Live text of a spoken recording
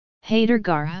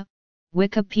Haidergarh,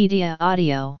 Wikipedia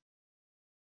audio.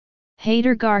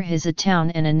 Haidergarh is a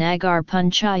town in a Nagar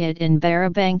Panchayat in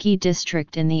Barabanki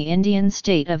district in the Indian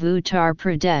state of Uttar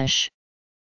Pradesh.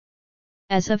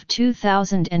 As of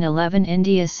 2011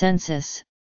 India census,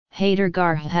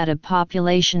 Haidergarh had a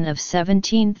population of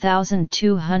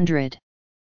 17,200.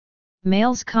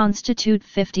 Males constitute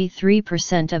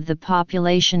 53% of the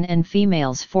population and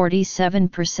females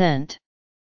 47%.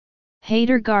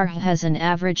 Haidergarh has an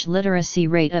average literacy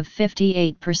rate of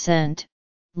 58%,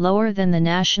 lower than the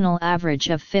national average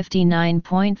of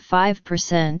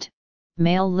 59.5%,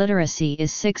 male literacy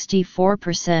is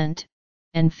 64%,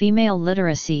 and female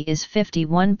literacy is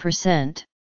 51%.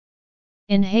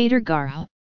 In Haidergarh,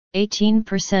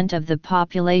 18% of the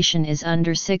population is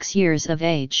under 6 years of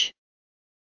age.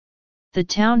 The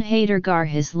town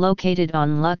Haidergarh is located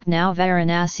on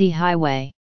Lucknow-Varanasi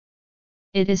highway.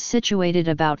 It is situated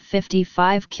about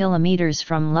 55 kilometers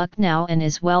from Lucknow and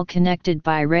is well connected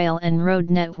by rail and road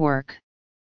network.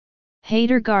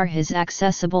 Haidergarh is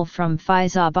accessible from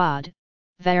Faizabad,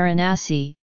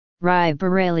 Varanasi, Rai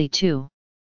Bareli too.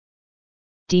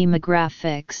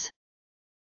 Demographics.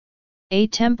 A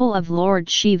temple of Lord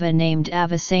Shiva named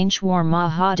Avasanchwar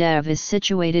Mahadev is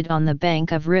situated on the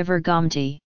bank of river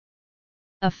Gomti.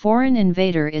 A foreign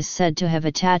invader is said to have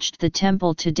attached the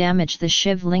temple to damage the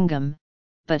Shiv Lingam,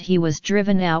 but he was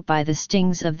driven out by the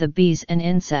stings of the bees and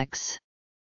insects.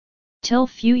 Till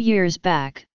few years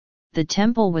back, the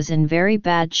temple was in very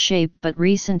bad shape, but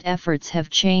recent efforts have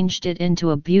changed it into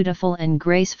a beautiful and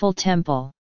graceful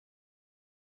temple.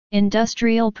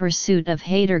 Industrial pursuit of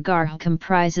Haidergarh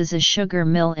comprises a sugar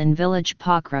mill in village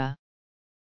Pokhara.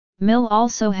 Mill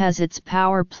also has its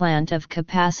power plant of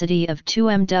capacity of 2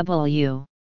 MW.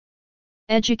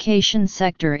 Education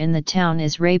sector in the town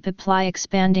is rapidly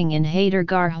expanding in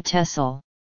Haidergarh Tehsil.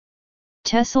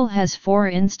 Tehsil has 4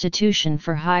 institutions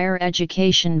for higher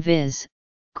education viz.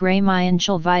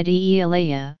 Gramayanchal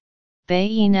Vidyalaya,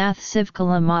 Bayanath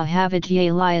Sivkala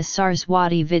Mahavidyalaya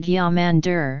Saraswati Vidya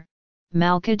Mandir,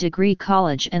 Malka Degree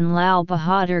College and Lal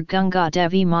Bahadur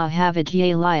Gangadevi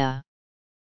Mahavidyalaya.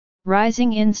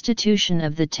 Rising institution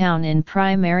of the town in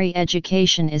primary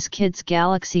education is Kids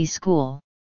Galaxy School.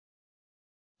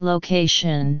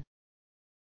 Location.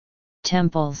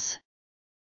 Temples.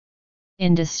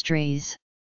 Industries.